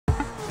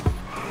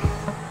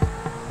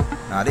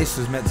Now this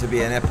was meant to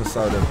be an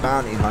episode of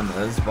Bounty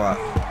Hunters, but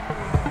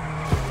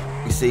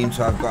we seem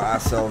to have got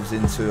ourselves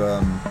into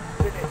a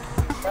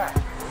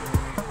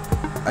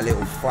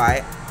little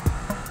fight.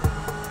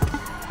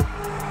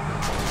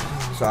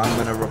 So I'm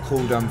gonna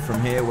record them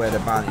from here where the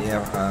bounty.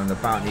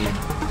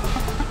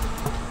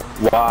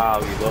 Wow,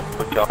 you love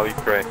Punjabi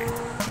prick.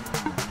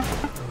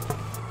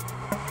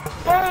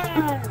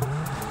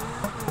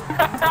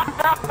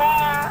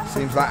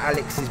 Seems like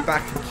Alex is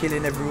back and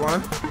killing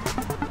everyone.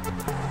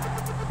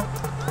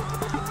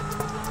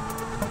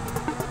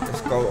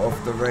 Let's go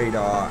off the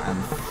radar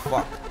and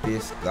fuck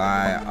this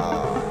guy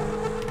up.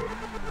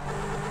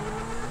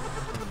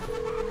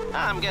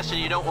 I'm guessing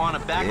you don't want a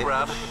back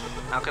rub.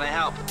 How can I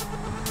help?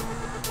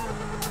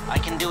 I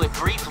can do it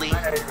briefly.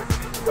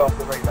 Go off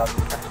the radar to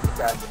catch the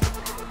guy.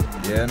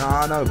 Yeah, no,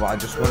 I know, but I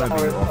just want to be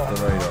off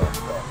the radar.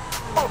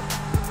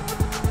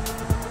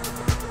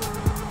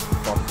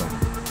 Fuck them.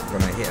 I'm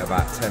gonna hit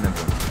about 10 of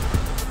them.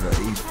 Look,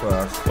 these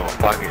first. Don't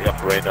flag it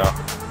off the radar.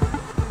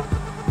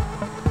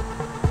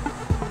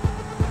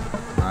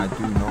 I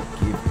do not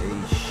give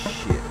a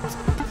shit.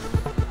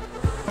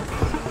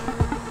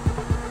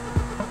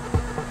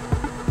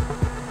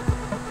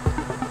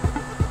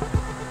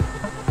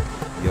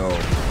 Yo.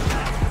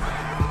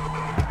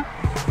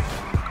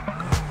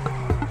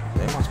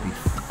 There must be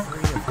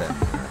 3 of them.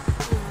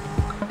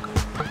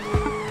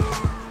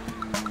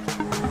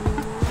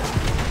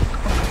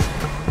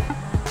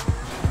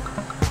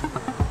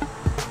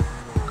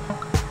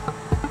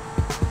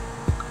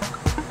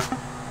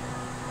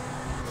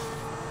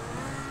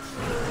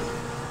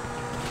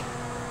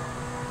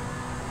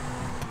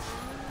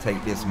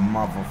 Take this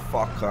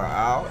motherfucker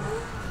out.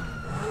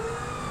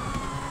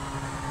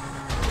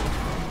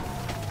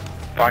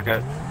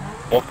 Faggot.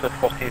 What the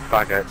fucking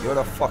faggot? You're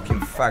the fucking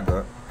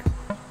faggot.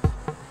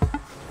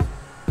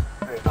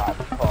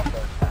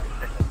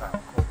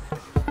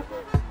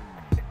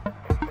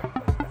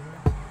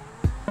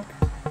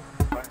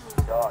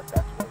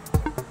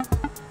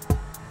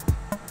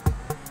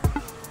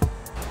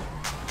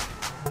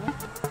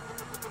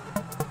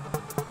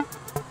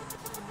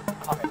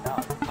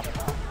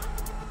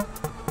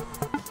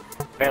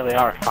 Really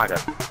are a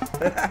faggot.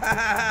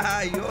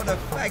 You're the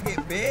faggot,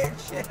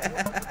 bitch.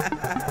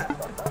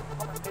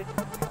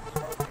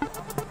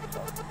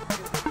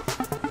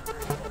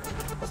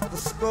 What's the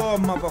score,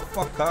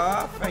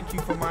 motherfucker? Thank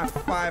you for my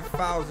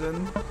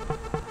 5,000.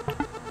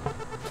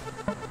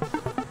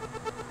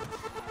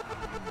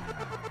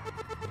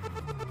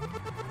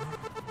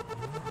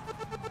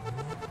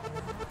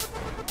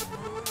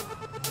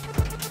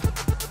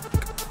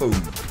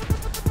 Boom.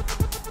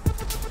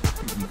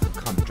 You can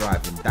come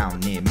driving down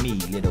near me,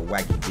 little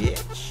waggy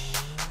bitch.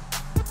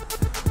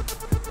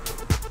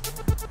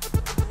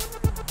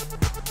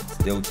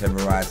 Still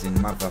terrorizing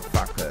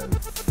motherfuckers.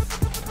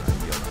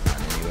 You're not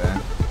going anywhere.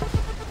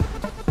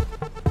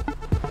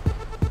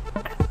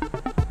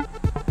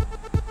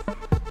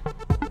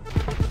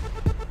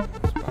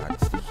 That's bad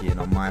sticking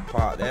on my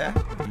part there.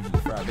 Usually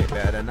throw a bit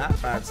better than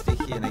that. Bad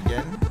sticking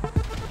again.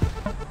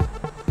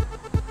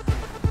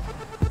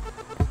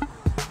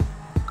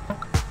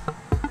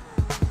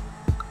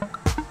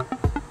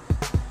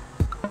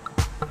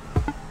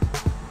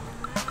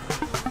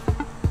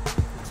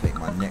 Take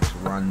my next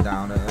run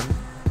down at him.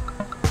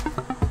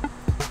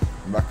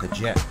 Like a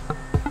jet.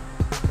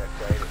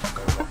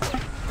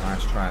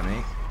 Nice try,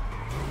 mate.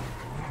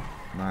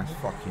 Nice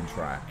fucking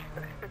try.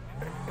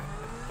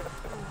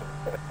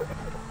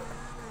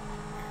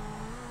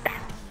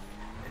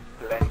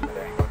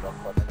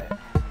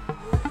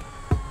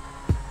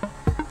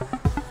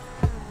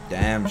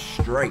 Damn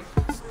straight.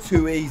 It's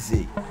too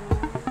easy.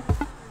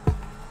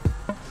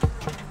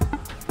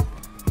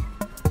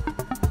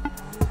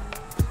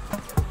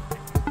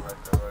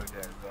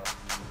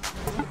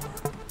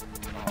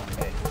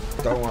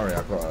 Don't worry,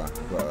 I got her.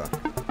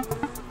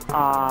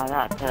 Aw,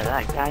 that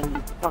guy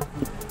needs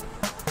fucking...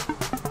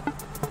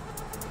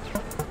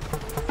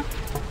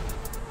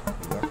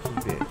 Lucky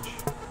bitch.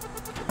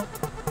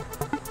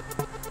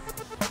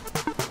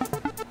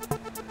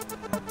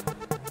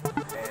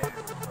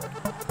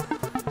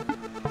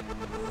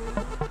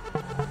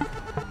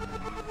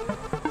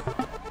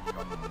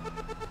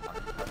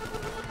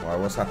 Why,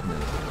 what's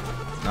happening?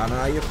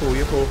 No, you're cool,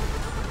 you're cool.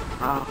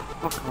 Oh,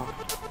 fuck off.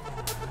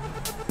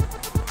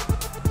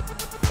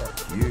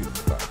 You,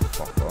 but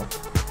fuck off,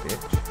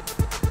 bitch.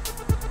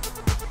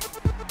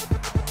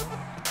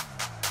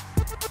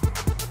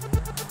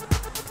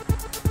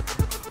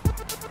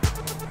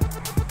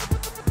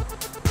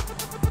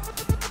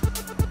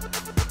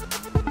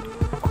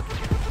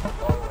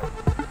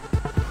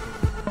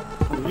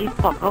 You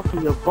fuck off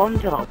with your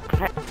bombs, you little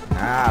prick.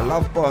 Nah, I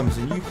love bombs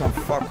and you can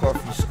fuck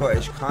off, you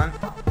Scottish cunt.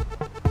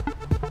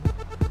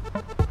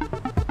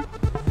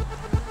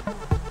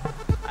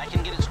 I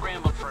can get it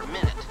scrambled for a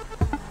minute.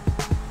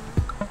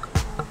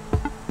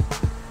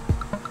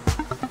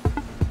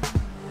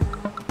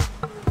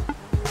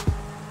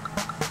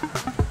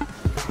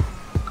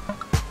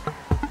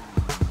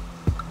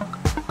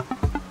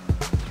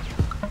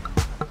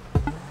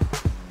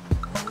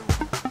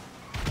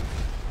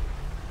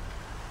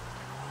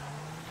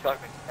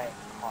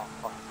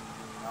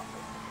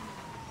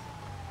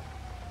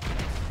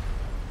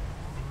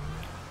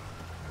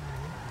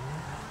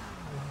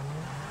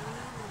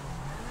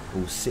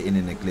 all sitting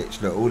in the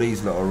glitch. Look, all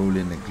these lot are all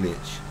in the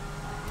glitch.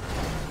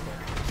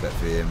 Except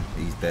for him,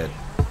 he's dead.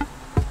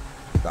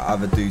 The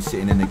other dude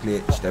sitting in the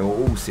glitch, they were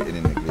all sitting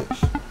in the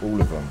glitch.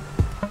 All of them.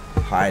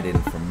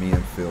 Hiding from me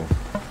and Phil.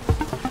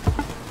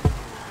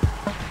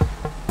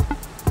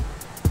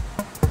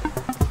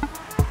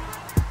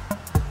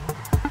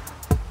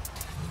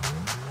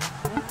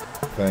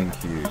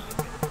 Thank you.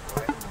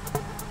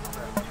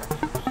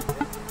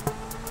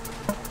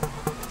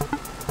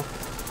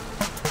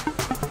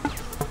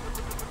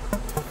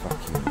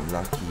 Fucking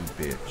lucky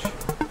bitch.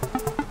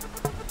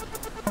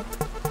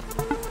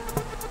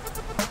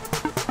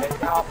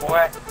 Get out,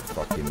 boy.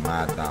 Fucking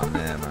mad down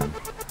there, man.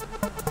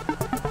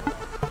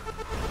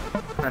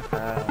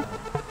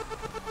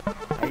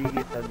 How you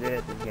get so good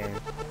at this game?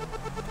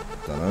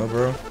 Don't know,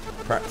 bro.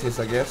 Practice,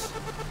 I guess.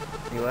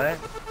 You what?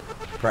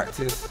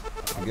 Practice,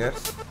 I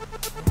guess.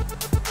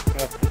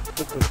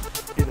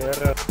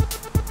 Shut up.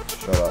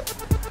 Shut up.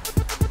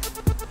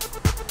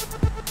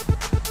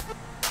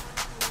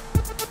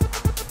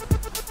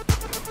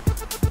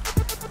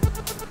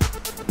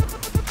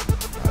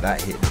 Oh,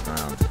 that hit the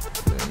ground.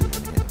 Didn't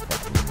even hit the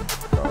fucking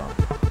car.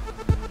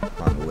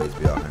 Can't always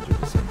be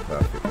 100%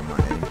 perfect with my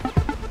aim.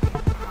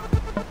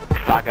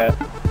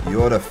 Faggot.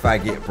 You're the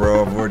faggot, bro.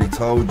 I've already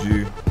told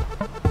you.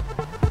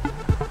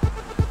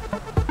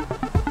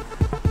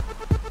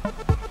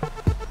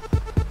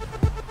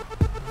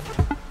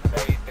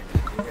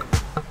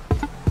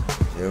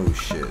 Oh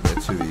shit,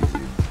 they're too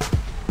easy.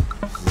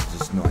 This is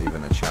just not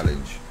even a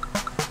challenge.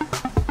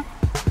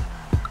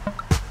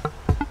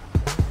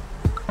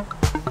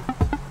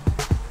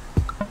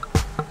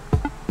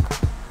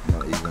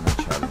 Not even a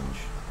challenge.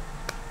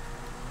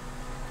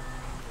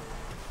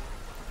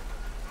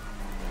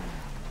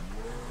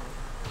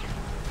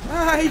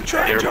 Ah, he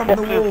tried to You're a jump the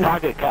fucking wall.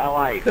 faggot, get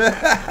away.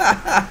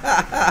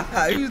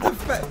 Who's the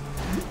fat?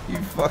 You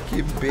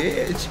fucking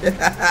bitch.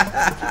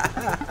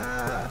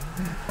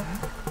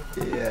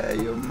 Yeah,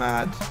 you're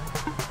mad.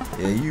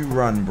 Yeah, you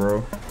run,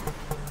 bro.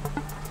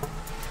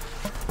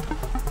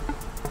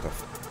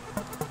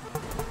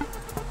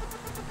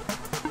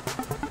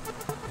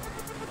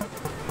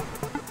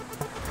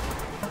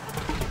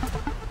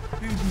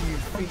 Who do you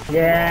think?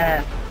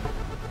 Yeah.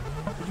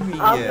 What do you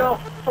mean, I'm yeah? not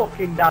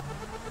fucking done.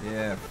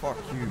 Yeah, fuck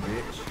you,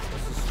 bitch.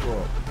 What's the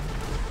score?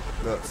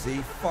 Look,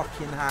 see?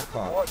 Fucking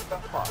hacker. What the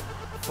fuck?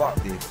 Fuck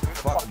this.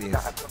 Fuck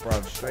this.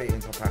 Bro, straight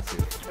into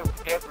passive. Kill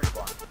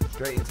everyone.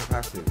 Straight into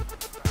passive.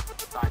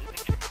 Nah, you need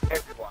to kill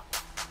everyone.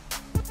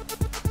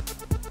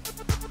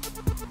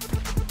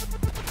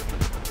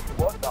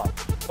 What the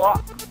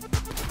fuck?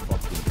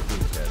 Fucking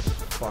dickhead.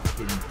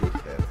 Fucking dickhead.